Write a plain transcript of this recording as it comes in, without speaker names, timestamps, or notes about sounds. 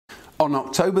On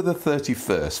October the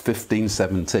 31st,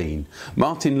 1517,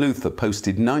 Martin Luther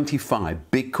posted 95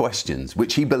 big questions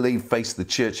which he believed faced the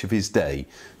church of his day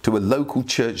to a local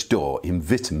church door in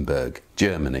Wittenberg,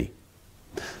 Germany.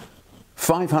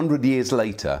 500 years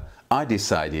later, I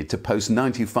decided to post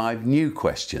 95 new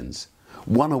questions,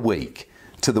 one a week,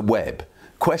 to the web,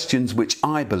 questions which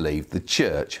I believe the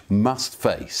church must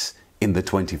face in the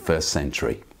 21st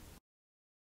century.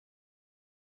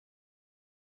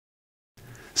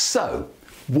 So,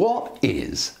 what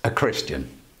is a Christian?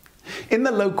 In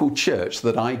the local church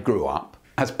that I grew up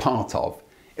as part of,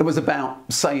 it was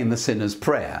about saying the sinner's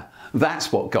prayer.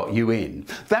 That's what got you in.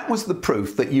 That was the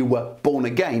proof that you were born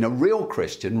again, a real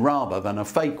Christian rather than a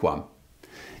fake one.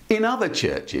 In other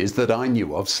churches that I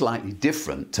knew of, slightly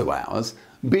different to ours,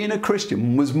 being a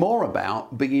Christian was more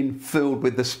about being filled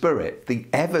with the Spirit, the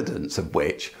evidence of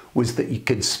which was that you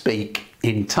could speak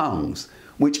in tongues,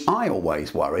 which I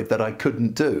always worried that I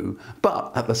couldn't do,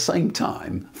 but at the same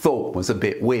time thought was a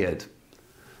bit weird.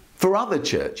 For other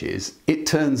churches, it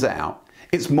turns out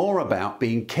it's more about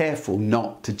being careful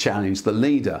not to challenge the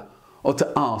leader or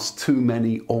to ask too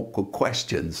many awkward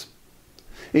questions.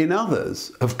 In others,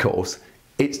 of course,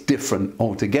 it's different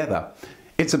altogether.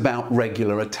 It's about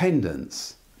regular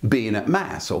attendance, being at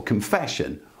Mass or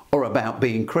confession, or about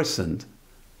being christened.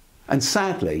 And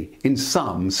sadly, in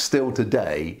some still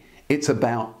today, it's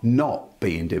about not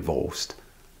being divorced,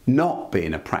 not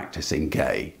being a practicing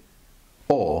gay,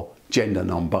 or gender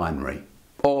non-binary,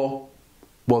 or,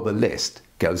 well, the list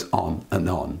goes on and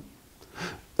on.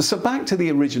 So back to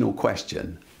the original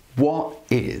question, what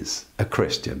is a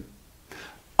Christian?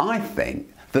 I think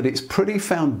that it's pretty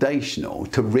foundational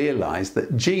to realise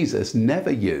that Jesus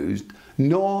never used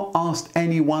nor asked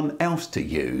anyone else to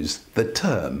use the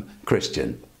term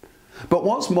Christian. But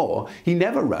what's more, he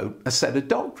never wrote a set of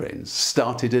doctrines,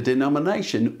 started a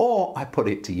denomination, or, I put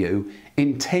it to you,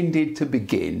 intended to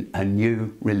begin a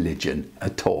new religion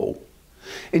at all.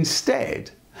 Instead,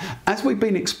 as we've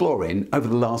been exploring over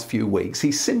the last few weeks,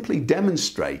 he simply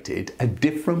demonstrated a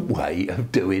different way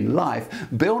of doing life,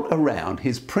 built around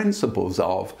his principles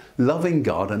of loving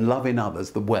God and loving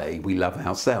others the way we love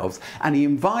ourselves, and he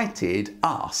invited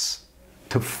us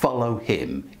to follow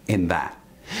him in that.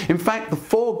 In fact, the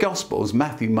four Gospels,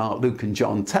 Matthew, Mark, Luke and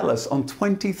John, tell us on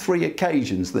 23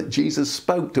 occasions that Jesus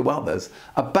spoke to others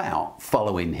about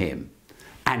following him.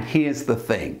 And here's the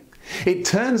thing. It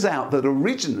turns out that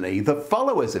originally the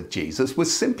followers of Jesus were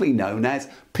simply known as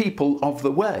people of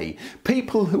the way,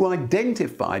 people who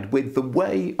identified with the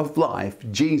way of life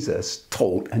Jesus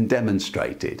taught and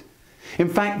demonstrated. In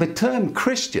fact, the term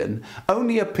Christian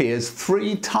only appears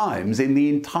 3 times in the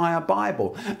entire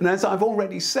Bible, and as I've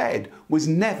already said, was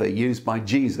never used by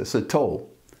Jesus at all.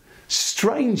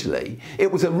 Strangely,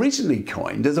 it was originally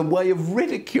coined as a way of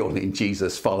ridiculing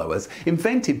Jesus' followers,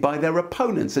 invented by their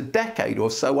opponents a decade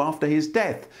or so after his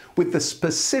death, with the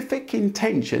specific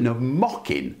intention of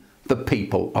mocking the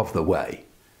people of the way.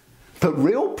 The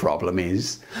real problem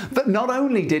is that not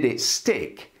only did it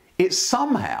stick, it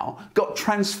somehow got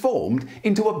transformed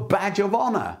into a badge of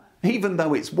honour, even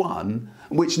though it's one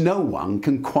which no one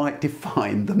can quite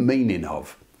define the meaning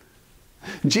of.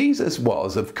 Jesus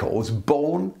was, of course,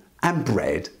 born and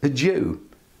bred a Jew,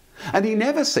 and he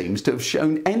never seems to have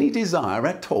shown any desire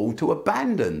at all to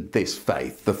abandon this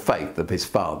faith, the faith of his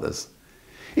fathers.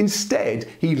 Instead,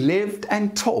 he lived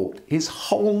and taught his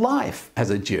whole life as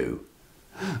a Jew.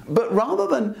 But rather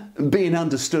than being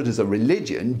understood as a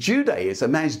religion,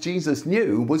 Judaism, as Jesus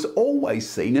knew, was always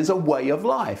seen as a way of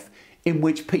life in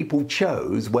which people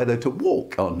chose whether to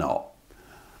walk or not.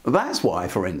 That's why,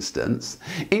 for instance,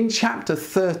 in chapter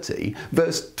 30,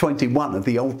 verse 21 of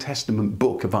the Old Testament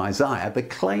book of Isaiah, the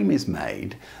claim is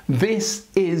made, "This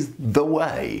is the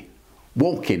way,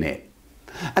 walk in it."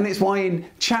 And it's why in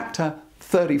chapter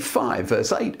 35,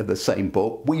 verse 8 of the same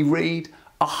book, we read,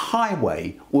 "A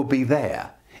highway will be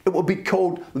there. It will be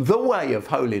called the way of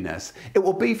holiness. It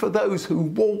will be for those who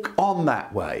walk on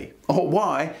that way." Or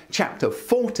why chapter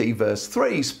 40, verse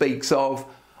 3 speaks of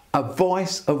a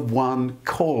voice of one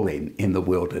calling in the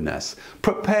wilderness.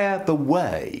 Prepare the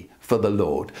way for the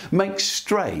Lord. Make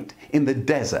straight in the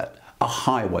desert a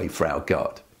highway for our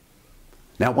God.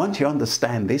 Now, once you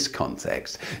understand this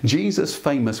context, Jesus'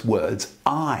 famous words,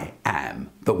 "I am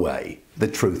the way, the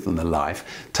truth and the life,"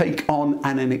 take on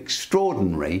an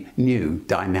extraordinary new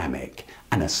dynamic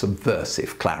and a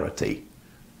subversive clarity.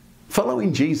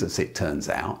 Following Jesus, it turns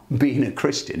out, being a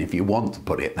Christian, if you want to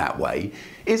put it that way,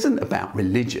 isn't about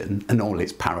religion and all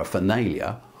its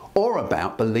paraphernalia, or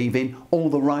about believing all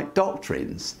the right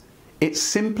doctrines. It's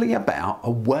simply about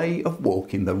a way of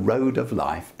walking the road of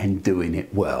life and doing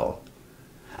it well.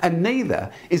 And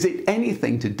neither is it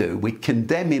anything to do with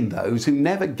condemning those who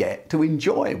never get to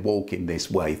enjoy walking this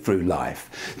way through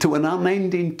life, to an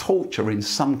unending torture in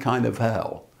some kind of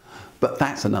hell. But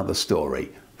that's another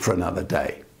story for another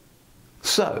day.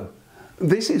 So,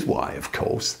 this is why, of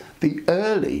course, the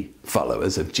early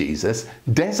followers of Jesus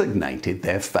designated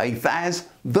their faith as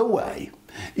the way.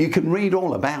 You can read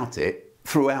all about it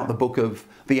throughout the book of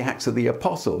the Acts of the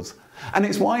Apostles. And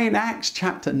it's why in Acts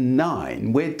chapter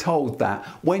 9 we're told that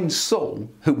when Saul,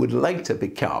 who would later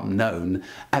become known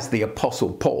as the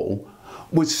Apostle Paul,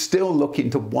 was still looking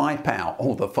to wipe out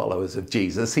all the followers of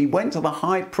Jesus, he went to the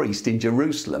high priest in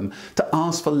Jerusalem to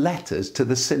ask for letters to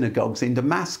the synagogues in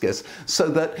Damascus, so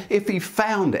that if he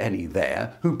found any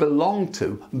there who belonged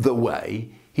to the way,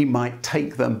 he might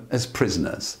take them as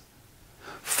prisoners.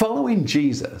 Following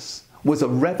Jesus was a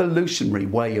revolutionary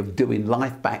way of doing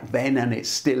life back then, and it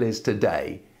still is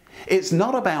today. It's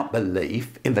not about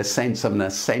belief in the sense of an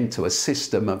assent to a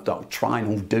system of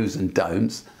doctrinal do's and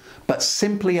don'ts, but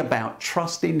simply about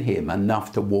trusting him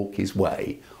enough to walk his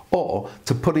way. Or,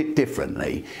 to put it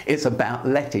differently, it's about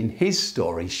letting his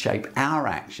story shape our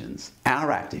actions,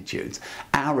 our attitudes,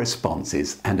 our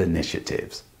responses and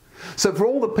initiatives. So for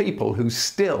all the people who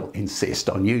still insist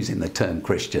on using the term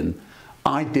Christian,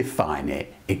 I define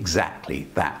it exactly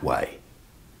that way.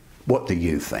 What do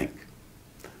you think?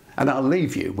 And I'll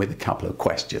leave you with a couple of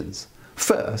questions.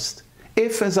 First,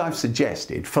 if, as I've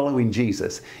suggested, following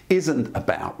Jesus isn't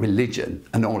about religion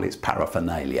and all its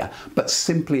paraphernalia, but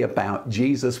simply about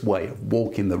Jesus' way of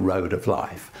walking the road of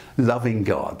life, loving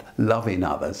God, loving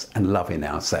others, and loving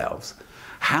ourselves,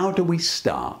 how do we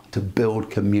start to build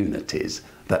communities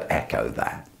that echo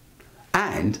that?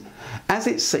 And as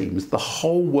it seems the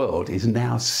whole world is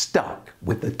now stuck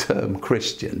with the term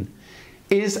Christian,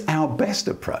 is our best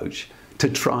approach to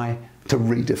try to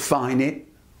redefine it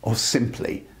or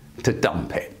simply to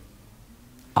dump it?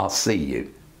 I'll see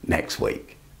you next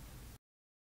week.